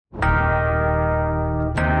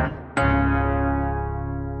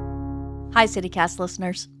Hi, CityCast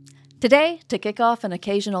listeners. Today, to kick off an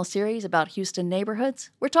occasional series about Houston neighborhoods,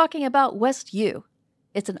 we're talking about West U.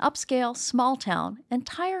 It's an upscale, small town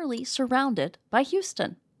entirely surrounded by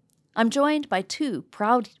Houston. I'm joined by two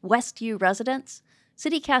proud West U residents,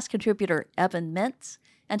 CityCast contributor Evan Mintz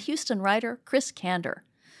and Houston writer Chris Kander,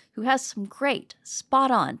 who has some great,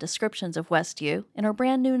 spot-on descriptions of West U in her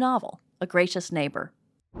brand new novel, A Gracious Neighbor.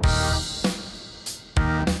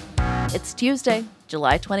 It's Tuesday,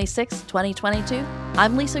 July 26, 2022.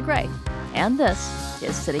 I'm Lisa Gray, and this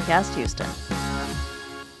is CityCast Houston.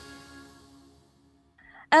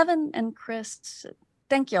 Evan and Chris,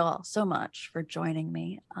 thank you all so much for joining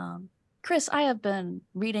me. Chris, I have been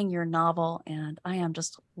reading your novel, and I am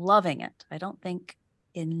just loving it. I don't think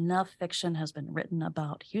enough fiction has been written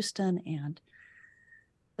about Houston, and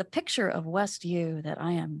the picture of West U that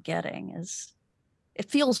I am getting it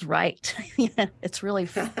feels right. It's really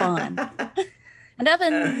fun. And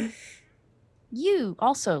Evan, you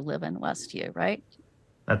also live in West U, right?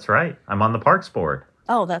 That's right. I'm on the Parks Board.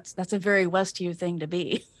 Oh, that's a very West U thing to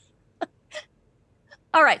be.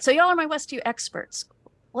 All right, so y'all are my West U experts.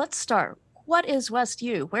 Let's start. What is West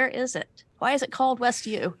U? Where is it? Why is it called West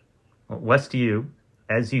U? West U,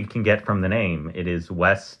 as you can get from the name, it is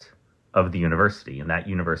west of the university, and that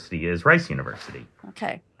university is Rice University.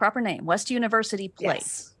 Okay, proper name, West University Place.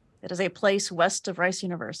 Yes. It is a place west of Rice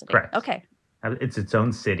University. Correct. Okay. It's its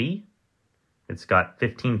own city. It's got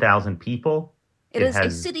 15,000 people. It is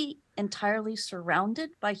a city entirely surrounded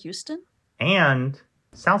by Houston? And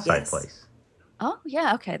Southside Yes. Place. Oh,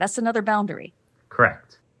 yeah, okay. That's another boundary.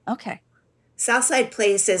 Correct. Okay. Southside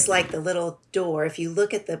Place is like the little door. If you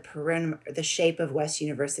look at the perimeter, the shape of West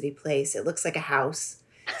University Place, it looks like a house.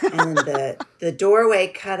 And then the doorway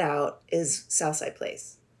cutout is Southside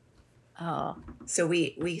Place. Oh, So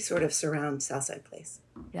we sort of surround Southside Place.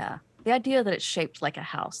 yeah. The idea that it's shaped like a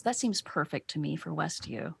house, that seems perfect to me for West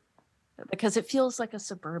U. Because it feels like a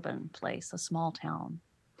suburban place, a small town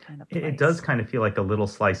kind of place. It does kind of feel like a little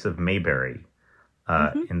slice of Mayberry,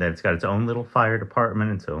 in that it's got its own little fire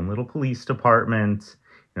department, its own little police department,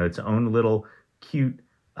 its own little cute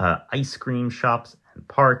ice cream shops and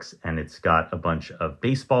parks, and it's got a bunch of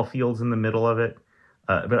baseball fields in the middle of it.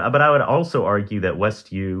 But I would also argue that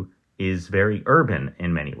West U is very urban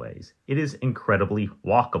in many ways. It is incredibly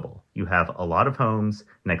walkable. You have a lot of homes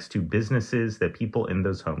next to businesses that people in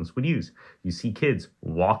those homes would use. You see kids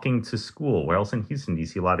walking to school. Where else in Houston do you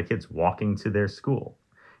see a lot of kids walking to their school?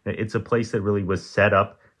 It's a place that really was set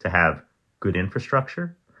up to have good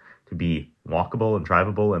infrastructure, to be walkable and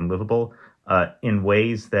drivable and livable in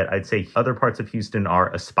ways that I'd say other parts of Houston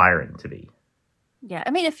are aspiring to be. Yeah, I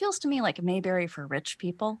mean, it feels to me like Mayberry for rich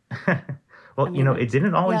people. Well, I mean, it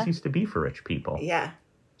didn't always yeah. used to be for rich people. Yeah.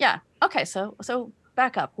 Yeah. Okay, so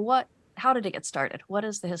back up. How did it get started? What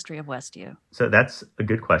is the history of West U? So that's a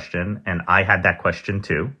good question. And I had that question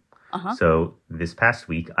too. Uh-huh. So this past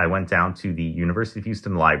week, I went down to the University of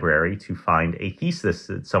Houston Library to find a thesis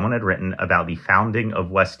that someone had written about the founding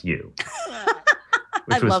of West U,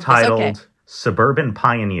 which was titled Okay. Suburban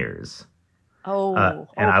Pioneers. Oh,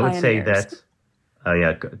 and I would say pioneers.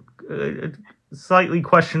 that, slightly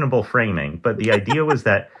questionable framing, but the idea was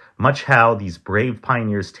that much how these brave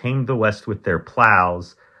pioneers tamed the West with their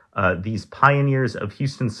plows, these pioneers of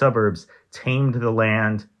Houston suburbs tamed the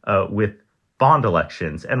land with bond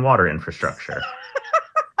elections and water infrastructure.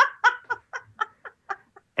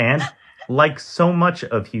 And like so much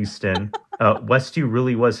of Houston, West U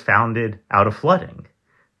really was founded out of flooding.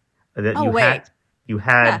 That you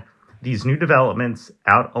had these new developments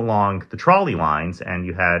out along the trolley lines, and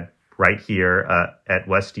you had right here at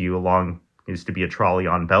West U used to be a trolley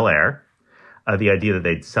on Bel Air. The idea that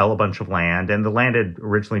they'd sell a bunch of land, and the land had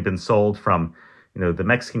originally been sold from the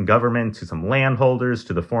Mexican government to some landholders,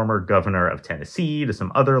 to the former governor of Tennessee, to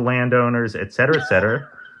some other landowners, et cetera,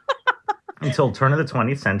 until turn of the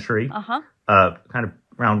 20th century, kind of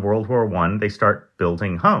around World War I, they start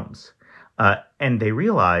building homes. And they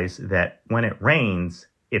realize that when it rains,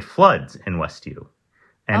 it floods in West U.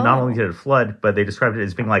 And not only did it flood, but they described it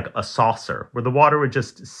as being like a saucer, where the water would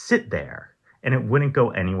just sit there and it wouldn't go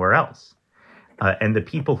anywhere else. And the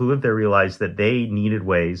people who lived there realized that they needed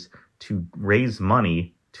ways to raise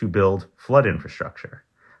money to build flood infrastructure.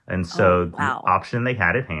 And so the option they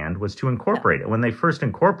had at hand was to incorporate it. When they first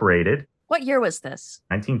incorporated... What year was this?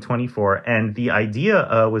 1924. And the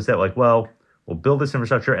idea was that, we'll build this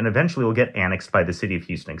infrastructure and eventually we'll get annexed by the city of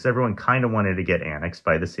Houston, because everyone kind of wanted to get annexed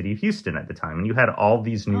by the city of Houston at the time. And you had all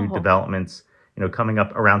these new developments, coming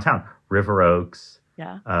up around town, River Oaks,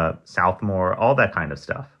 Southmore, all that kind of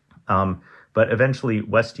stuff. But eventually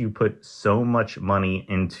West U put so much money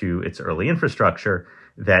into its early infrastructure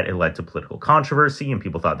that it led to political controversy and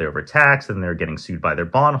people thought they were overtaxed and they were getting sued by their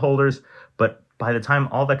bondholders. But by the time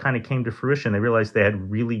all that kind of came to fruition, they realized they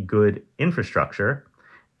had really good infrastructure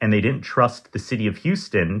and they didn't trust the city of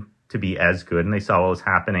Houston to be as good. And they saw what was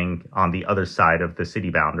happening on the other side of the city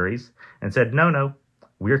boundaries and said, no,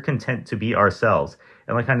 we're content to be ourselves.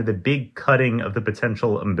 And like kind of the big cutting of the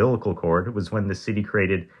potential umbilical cord was when the city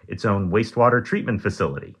created its own wastewater treatment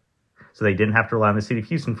facility. So they didn't have to rely on the city of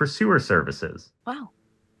Houston for sewer services. Wow.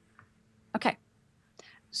 Okay.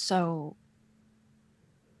 So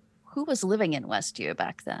who was living in Westview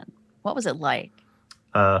back then? What was it like?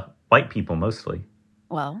 White people mostly.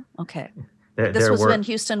 Well, okay. This was when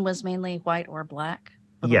Houston was mainly white or black?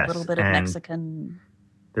 Yes. A little bit of Mexican.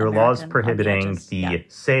 There were laws prohibiting the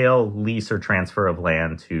sale, lease, or transfer of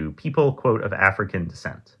land to people, quote, of African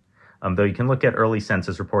descent. Though you can look at early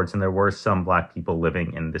census reports, and there were some Black people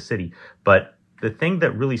living in the city. But the thing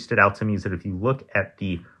that really stood out to me is that if you look at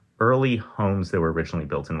the early homes that were originally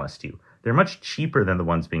built in Westview, they're much cheaper than the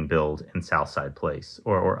ones being built in Southside Place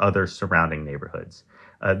or other surrounding neighborhoods.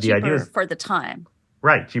 The idea is for the time.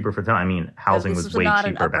 Right, cheaper for the time. I mean, housing was way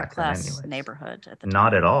cheaper back then anyway. Neighborhood at the time.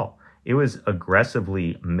 Not at all. It was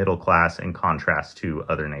aggressively middle class in contrast to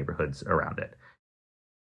other neighborhoods around it.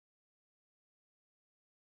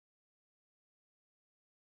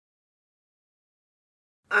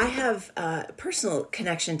 I have a personal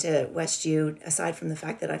connection to Westview, aside from the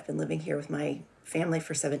fact that I've been living here with my family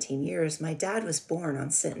for 17 years. My dad was born on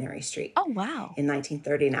Centenary Street. Oh, wow. In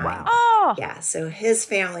 1939. Wow. Oh! Yeah, so his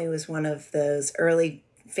family was one of those early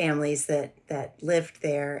families that lived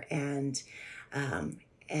there, and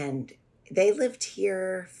they lived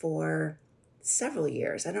here for several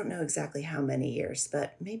years. I don't know exactly how many years,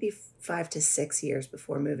 but maybe 5 to 6 years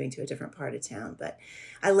before moving to a different part of town. But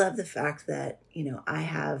I love the fact that, I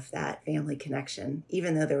have that family connection,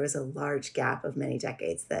 even though there was a large gap of many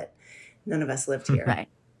decades that none of us lived here. Right.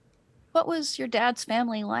 What was your dad's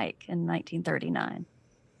family like in 1939?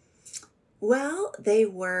 Well, they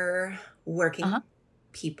were working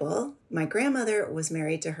people. My grandmother was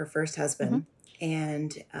married to her first husband,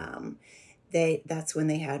 and that's when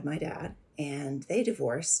they had my dad. And they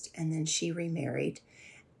divorced, and then she remarried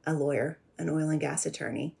a lawyer, an oil and gas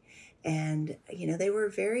attorney. And, they were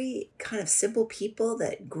very kind of simple people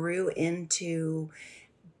that grew into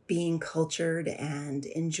being cultured and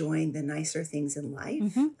enjoying the nicer things in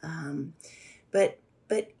life.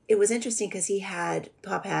 But it was interesting because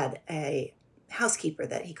Pop had a housekeeper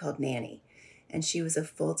that he called Nanny, and she was a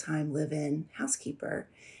full-time live-in housekeeper.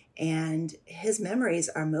 And his memories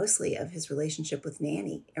are mostly of his relationship with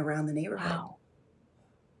Nanny around the neighborhood. Wow.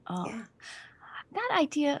 Oh, yeah. That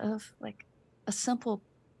idea of like a simple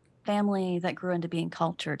family that grew into being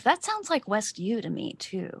cultured, that sounds like Westview to me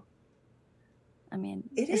too. I mean,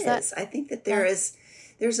 it is. I think that there's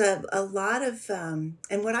a lot of, and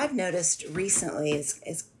what I've noticed recently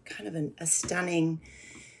is kind of a stunning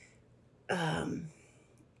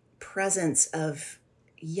presence of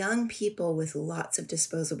young people with lots of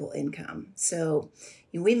disposable income. So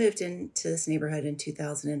we moved into this neighborhood in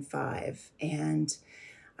 2005, and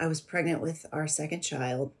I was pregnant with our second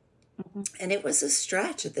child, and it was a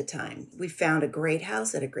stretch at the time. We found a great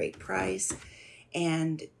house at a great price,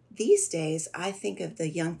 and these days I think of the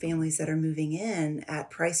young families that are moving in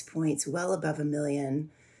at price points well above $1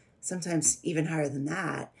 million, sometimes even higher than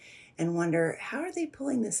that, and wonder, how are they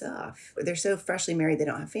pulling this off? They're so freshly married, they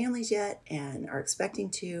don't have families yet and are expecting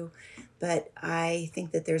to. But I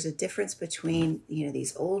think that there's a difference between,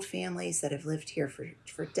 these old families that have lived here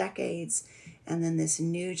for decades, and then this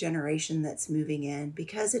new generation that's moving in,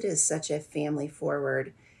 because it is such a family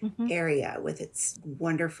forward area with its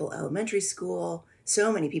wonderful elementary school.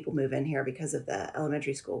 So many people move in here because of the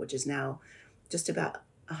elementary school, which is now just about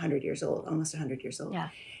 100 years old, almost 100 years old. Yeah.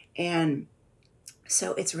 And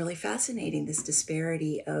so it's really fascinating, this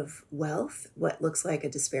disparity of wealth, what looks like a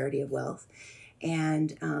disparity of wealth,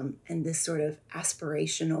 and this sort of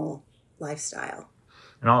aspirational lifestyle.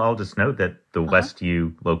 And I'll just note that the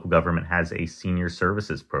Westview local government has a senior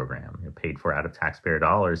services program paid for out of taxpayer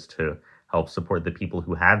dollars to help support the people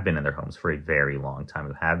who have been in their homes for a very long time,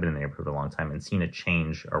 who have been in the neighborhood for a long time and seen a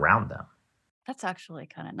change around them. That's actually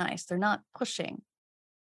kind of nice. They're not pushing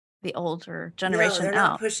the older generation they're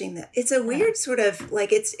not pushing that. It's a weird sort of,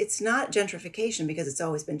 like, it's not gentrification because it's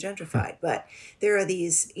always been gentrified, but there are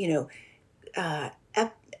these,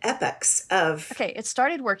 epochs of... Okay, it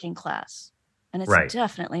started working class, and it's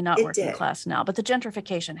definitely not working class now, but the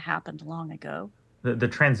gentrification happened long ago. The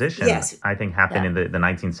transition, Yes. I think, happened in the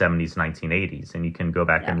 1970s, 1980s. And you can go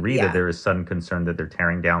back and read that there is sudden concern that they're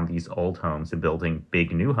tearing down these old homes and building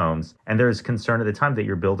big new homes. And there is concern at the time that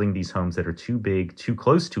you're building these homes that are too big, too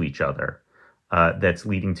close to each other. That's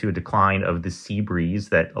leading to a decline of the sea breeze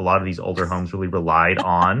that a lot of these older homes really relied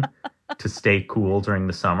on to stay cool during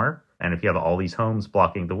the summer. And if you have all these homes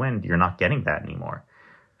blocking the wind, you're not getting that anymore.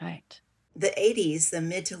 Right. The 80s, the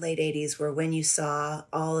mid to late 80s, were when you saw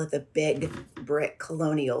all of the big brick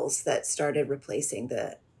colonials that started replacing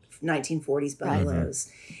the 1940s bungalows.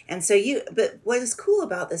 Right. And so but what is cool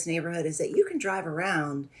about this neighborhood is that you can drive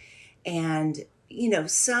around and,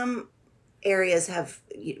 some areas have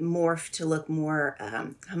morphed to look more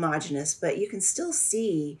homogenous, but you can still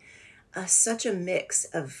see such a mix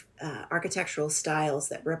of architectural styles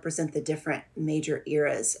that represent the different major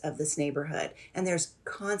eras of this neighborhood. And there's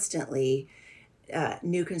constantly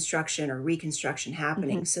new construction or reconstruction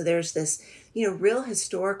happening. Mm-hmm. So there's this, real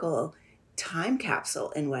historical time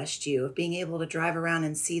capsule in Westview of being able to drive around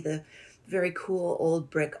and see the very cool old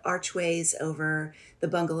brick archways over the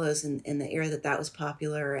bungalows in the era that was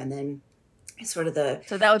popular. And then sort of the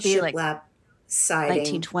so that would be like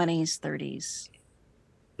siding. 1920s, 30s.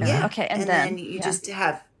 Yeah. Okay. And then you just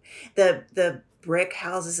have the brick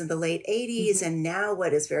houses in the late 80s. Mm-hmm. And now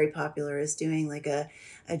what is very popular is doing like a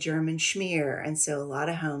German schmear. And so a lot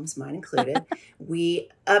of homes, mine included, we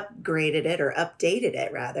upgraded it or updated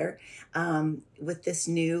it rather with this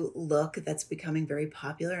new look that's becoming very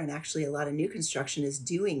popular. And actually a lot of new construction is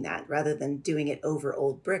doing that rather than doing it over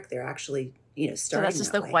old brick. They're actually, starting so that's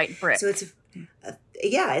just that the way. White brick. So it's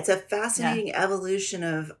it's a fascinating evolution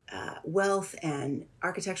of wealth and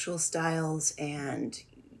architectural styles and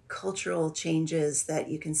cultural changes that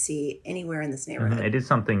you can see anywhere in this neighborhood. Mm-hmm. It is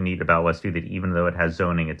something neat about Westview that even though it has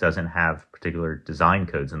zoning, it doesn't have particular design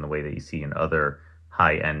codes in the way that you see in other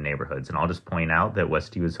high-end neighborhoods. And I'll just point out that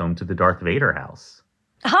Westview is home to the Darth Vader house.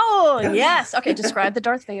 Oh, yes. Okay, describe the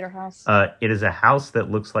Darth Vader house. It is a house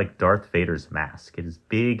that looks like Darth Vader's mask. It is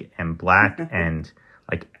big and black and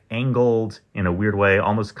like angled in a weird way,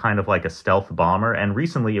 almost kind of like a stealth bomber. And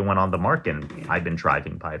recently it went on the market. And I've been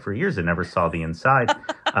driving by it for years and never saw the inside.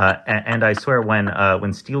 And I swear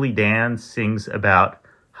when Steely Dan sings about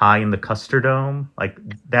high in the custard dome, like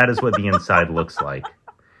that is what the inside looks like.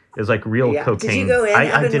 It's like real cocaine. Did you go in?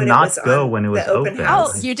 I did not go when it was open.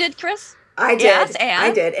 House? Oh, you did, Chris? I did. Yes, and?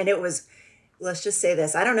 I did. And it was, let's just say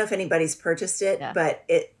this. I don't know if anybody's purchased it, but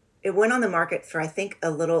it went on the market for, I think,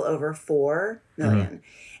 a little over $4 million. Mm-hmm.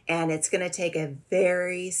 And it's going to take a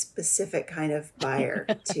very specific kind of buyer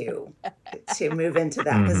to move into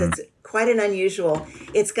that because it's quite an unusual.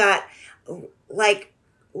 It's got like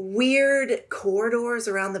weird corridors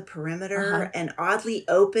around the perimeter and oddly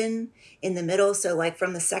open in the middle. So like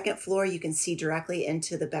from the second floor, you can see directly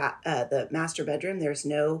into the master bedroom. There's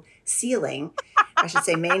no ceiling, I should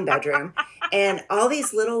say main bedroom. And all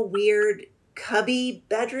these little weird cubby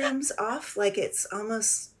bedrooms off, like it's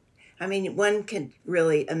almost, I mean, one can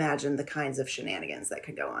really imagine the kinds of shenanigans that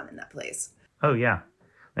could go on in that place. Oh, yeah.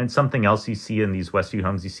 And something else you see in these Westview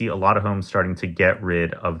homes, you see a lot of homes starting to get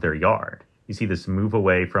rid of their yard. You see this move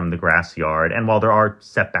away from the grass yard. And while there are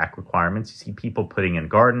setback requirements, you see people putting in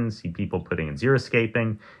gardens, you see people putting in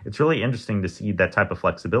xeriscaping. It's really interesting to see that type of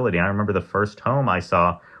flexibility. And I remember the first home I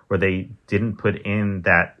saw where they didn't put in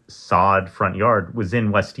that sod front yard was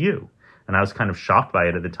in Westview. And I was kind of shocked by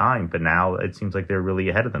it at the time, but now it seems like they're really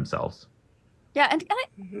ahead of themselves. Yeah, and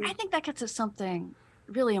I think that gets us something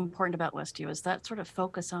really important about Westview is that sort of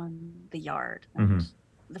focus on the yard and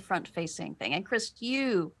the front-facing thing. And Chris,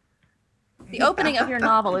 the opening of your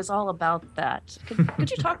novel is all about that. Could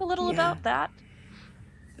you talk a little about that?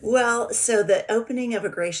 Well, so the opening of A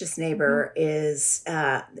Gracious Neighbor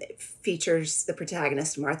features the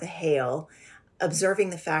protagonist, Martha Hale,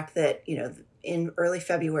 observing the fact that, in early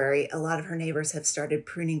February, a lot of her neighbors have started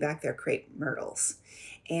pruning back their crepe myrtles.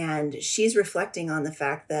 And she's reflecting on the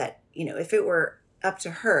fact that, if it were up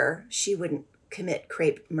to her, she wouldn't commit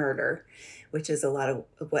crepe murder, which is a lot of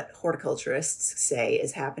what horticulturists say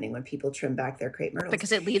is happening when people trim back their crepe myrtles.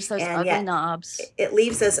 Because it leaves those ugly knobs. It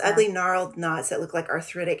leaves those ugly gnarled knots that look like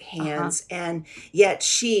arthritic hands. And yet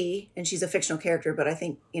she's a fictional character, but I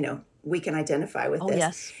think, we can identify with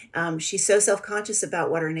this. Yes. She's so self-conscious about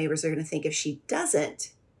what her neighbors are going to think if she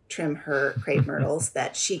doesn't trim her crepe myrtles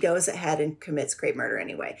that she goes ahead and commits crepe murder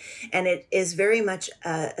anyway. And it is very much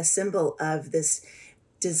a symbol of this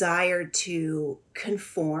desire to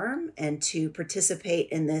conform and to participate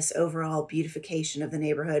in this overall beautification of the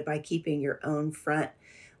neighborhood by keeping your own front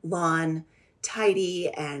lawn tidy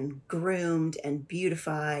and groomed and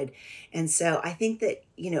beautified. And so I think that,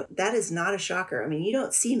 that is not a shocker. I mean, you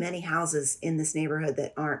don't see many houses in this neighborhood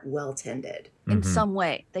that aren't well tended. In some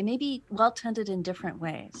way. They may be well tended in different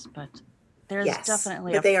ways, but there's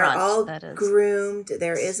definitely but they are all that is groomed.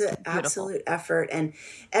 There is an beautiful. Absolute effort. And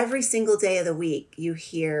every single day of the week, you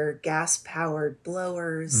hear gas-powered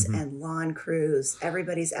blowers and lawn crews.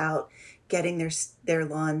 Everybody's out getting their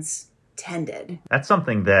lawns tended. That's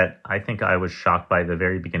something that I think I was shocked by the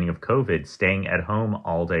very beginning of COVID, staying at home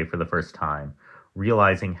all day for the first time,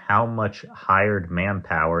 realizing how much hired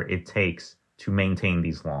manpower it takes to maintain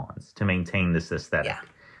these lawns, to maintain this aesthetic. Yeah.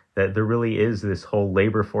 That there really is this whole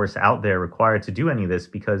labor force out there required to do any of this,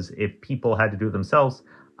 because if people had to do it themselves,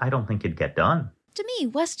 I don't think it'd get done. To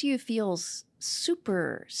me, Westview feels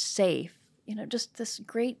super safe. Just this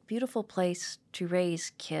great, beautiful place to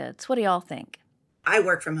raise kids. What do y'all think? I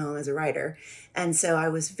work from home as a writer, and so I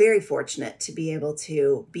was very fortunate to be able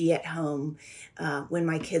to be at home when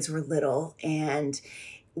my kids were little. And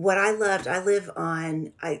what I loved, I live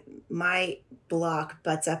on, my block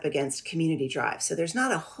butts up against Community Drive. So there's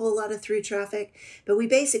not a whole lot of through traffic, but we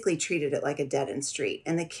basically treated it like a dead end street.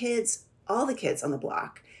 And all the kids on the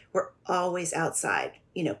block were always outside,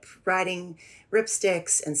 riding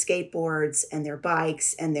ripsticks and skateboards and their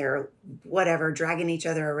bikes and their whatever, dragging each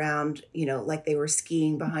other around, like they were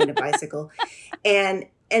skiing behind a bicycle. And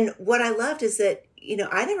what I loved is that,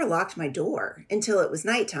 I never locked my door until it was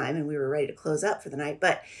nighttime and we were ready to close up for the night.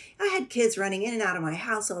 But I had kids running in and out of my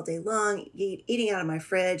house all day long, eating out of my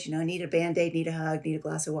fridge, need a Band-Aid, need a hug, need a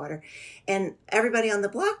glass of water. And everybody on the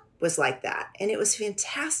block was like that. And it was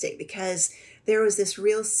fantastic because there was this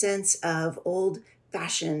real sense of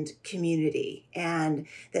old-fashioned community and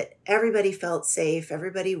that everybody felt safe,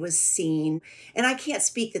 everybody was seen. And I can't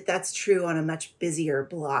speak that that's true on a much busier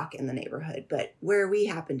block in the neighborhood, but where we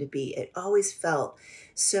happened to be, it always felt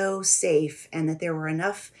so safe, and that there were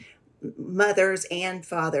enough mothers and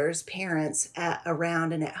fathers, parents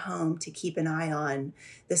around and at home to keep an eye on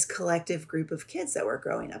this collective group of kids that were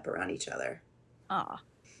growing up around each other.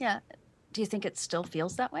 Yeah. Do you think it still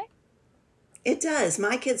feels that way? It does.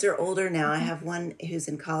 My kids are older now. I have one who's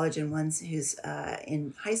in college and one who's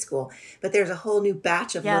in high school. But there's a whole new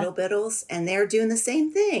batch of little biddles, and they're doing the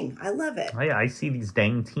same thing. I love it. Oh, yeah. I see these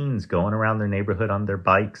dang teens going around their neighborhood on their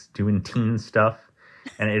bikes, doing teen stuff.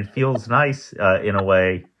 And it feels nice in a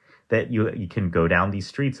way that you can go down these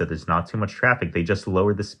streets, that there's not too much traffic. They just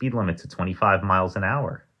lowered the speed limit to 25 miles an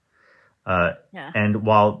hour. And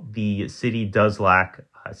while the city does lack,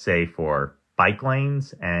 say, for bike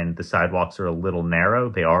lanes and the sidewalks are a little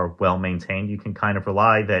narrow, they are well maintained. You can kind of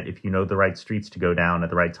rely that if you know the right streets to go down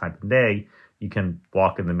at the right time of day, you can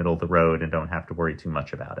walk in the middle of the road and don't have to worry too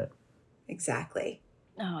much about it. Exactly.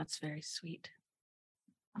 Oh, it's very sweet.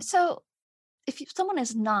 So if someone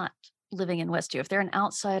is not living in Westview, if they're an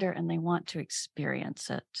outsider and they want to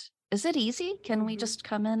experience it, is it easy? Can we just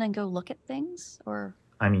come in and go look at things? Or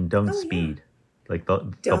don't speed. Yeah. Like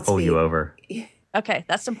they'll pull you over. Okay,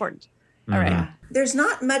 that's important. All right. Yeah. There's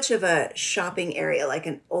not much of a shopping area like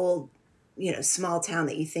an old, small town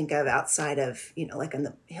that you think of outside of, like in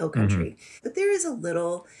the hill country. But there is a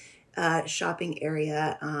little shopping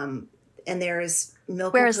area, and there's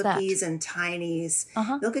Milk and Cookies and Tiny's.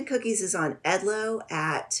 Milk and Cookies is on Edlow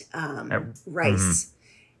at Rice.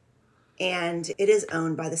 And it is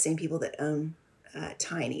owned by the same people that own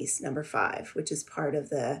Tiny's number 5, which is part of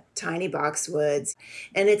the Tiny Boxwoods.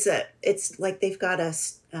 And it's like they've got a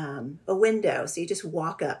window. So you just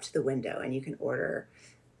walk up to the window and you can order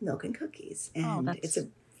milk and cookies. And it's a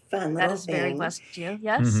fun little thing. That is very Westview,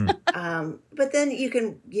 yes. But then you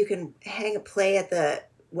can play at the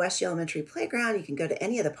Westview Elementary Playground. You can go to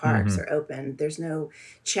any of the parks are open. There's no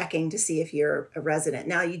checking to see if you're a resident.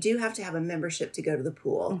 Now you do have to have a membership to go to the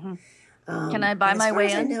pool. Can I buy my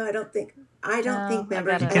way in? No, I don't think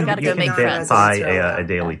members. I gotta go make friends. Buy a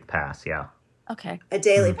daily pass, yeah. Okay. A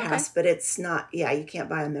daily pass, but it's not. Yeah, you can't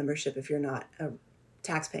buy a membership if you're not a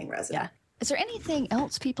tax-paying resident. Yeah. Is there anything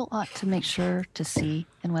else people ought to make sure to see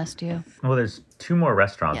in Westview? Well, there's 2 more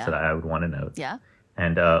restaurants that I would want to note. Yeah.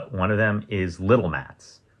 And one of them is Little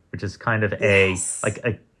Matt's, which is kind of a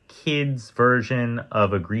kid's version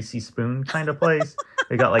of a Greasy Spoon kind of place.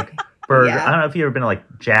 They got like burger. I don't know if you've ever been to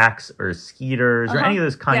like Jack's or Skeeter's or any of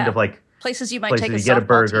those kind of like places you might take a get a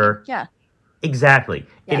burger. Team. Yeah. Exactly.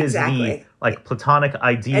 Yeah, it is the like platonic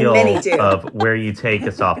ideal of where you take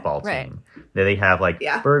a softball team. They have like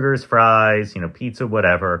burgers, fries, pizza,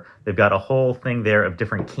 whatever. They've got a whole thing there of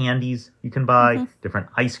different candies you can buy, different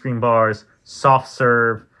ice cream bars, soft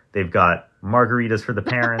serve. They've got margaritas for the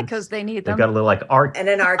parents. Because they need They've them. got a little like and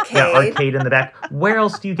an arcade. Yeah, arcade in the back. Where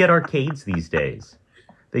else do you get arcades these days?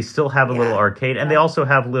 They still have a little arcade, and they also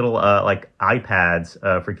have little like iPads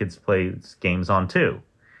for kids to play games on too.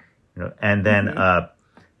 And then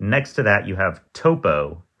next to that you have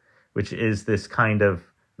Topo, which is this kind of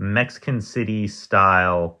Mexican City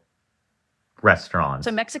style restaurant.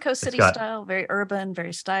 So Mexico City style, very urban,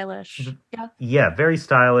 very stylish. Yeah, very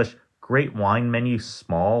stylish. Great wine menu,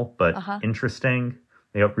 small but interesting.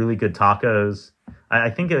 They got really good tacos. I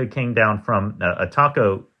think it came down from a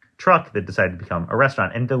taco truck that decided to become a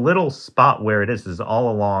restaurant. And the little spot where it is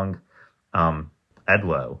all along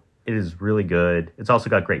Edlow. It is really good. It's also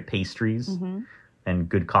got great pastries and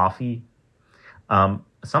good coffee.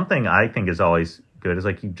 Something I think is always good is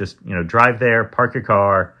like you just, drive there, park your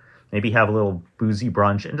car, maybe have a little boozy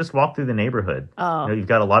brunch and just walk through the neighborhood. Oh. You've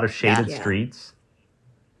got a lot of shaded streets.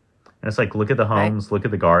 And it's like, look at the homes, look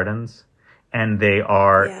at the gardens. And they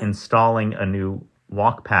are installing a new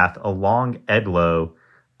walk path along Edlow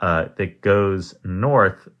that goes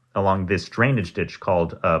north along this drainage ditch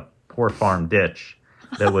called Poor Farm Ditch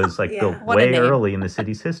that was like built way early in the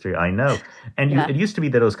city's history. I know. And it used to be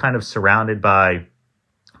that it was kind of surrounded by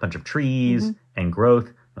a bunch of trees and growth.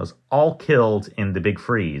 It was all killed in the big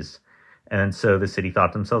freeze. And so the city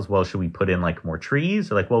thought to themselves, well, should we put in like more trees?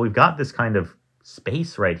 They're like, well, we've got this kind of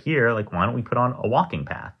space right here. Like, why don't we put on a walking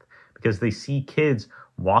path? Because they see kids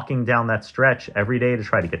walking down that stretch every day to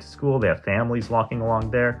try to get to school. They have families walking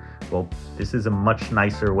along there. Well, this is a much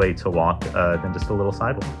nicer way to walk than just a little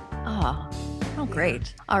sidewalk. Oh,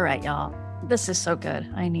 great. All right, y'all. This is so good.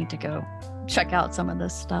 I need to go check out some of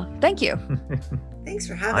this stuff. Thank you. Thanks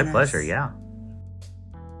for having us. My pleasure, yeah.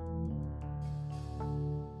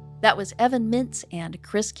 That was Evan Mintz and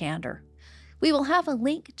Chris Kander. We will have a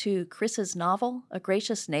link to Chris's novel, A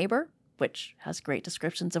Gracious Neighbor, which has great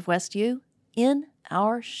descriptions of West U, in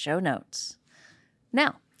our show notes.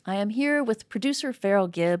 Now, I am here with producer Farrell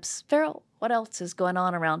Gibbs. Farrell, what else is going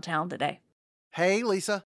on around town today? Hey,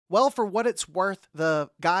 Lisa. Well, for what it's worth, the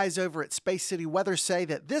guys over at Space City Weather say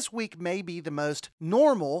that this week may be the most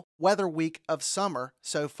normal weather week of summer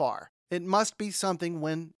so far. It must be something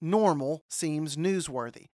when normal seems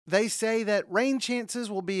newsworthy. They say that rain chances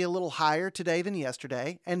will be a little higher today than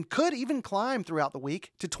yesterday and could even climb throughout the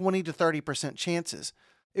week to 20 to 30% chances.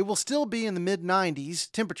 It will still be in the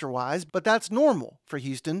mid-90s temperature-wise, but that's normal for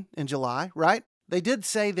Houston in July, right? They did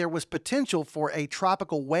say there was potential for a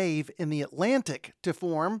tropical wave in the Atlantic to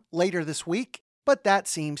form later this week, but that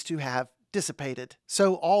seems to have dissipated.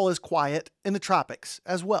 So all is quiet in the tropics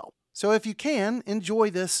as well. So if you can,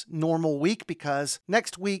 enjoy this normal week because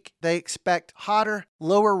next week they expect hotter,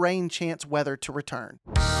 lower rain chance weather to return.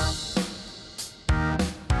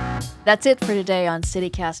 That's it for today on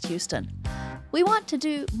CityCast Houston. We want to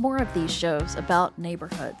do more of these shows about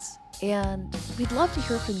neighborhoods, and we'd love to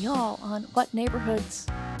hear from y'all on what neighborhoods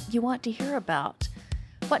you want to hear about.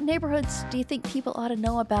 What neighborhoods do you think people ought to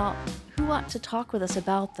know about? Who ought to talk with us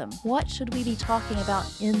about them? What should we be talking about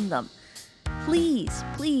in them?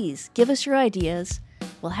 Please give us your ideas.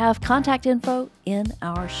 We'll have contact info in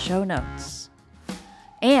our show notes.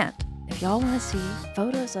 And if y'all want to see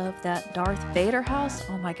photos of that Darth Vader house,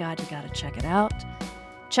 oh my God, you got to check it out.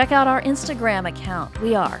 Check out our Instagram account.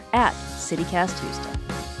 We are at CityCast Houston.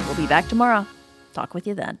 We'll be back tomorrow. Talk with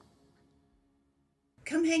you then.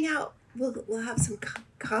 Come hang out. We'll have some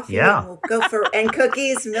coffee. Yeah. And we'll go for and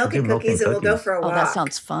cookies, milk and cookies, and we'll go for a walk. Oh, that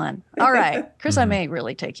sounds fun. All right, Chris, I may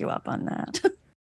really take you up on that.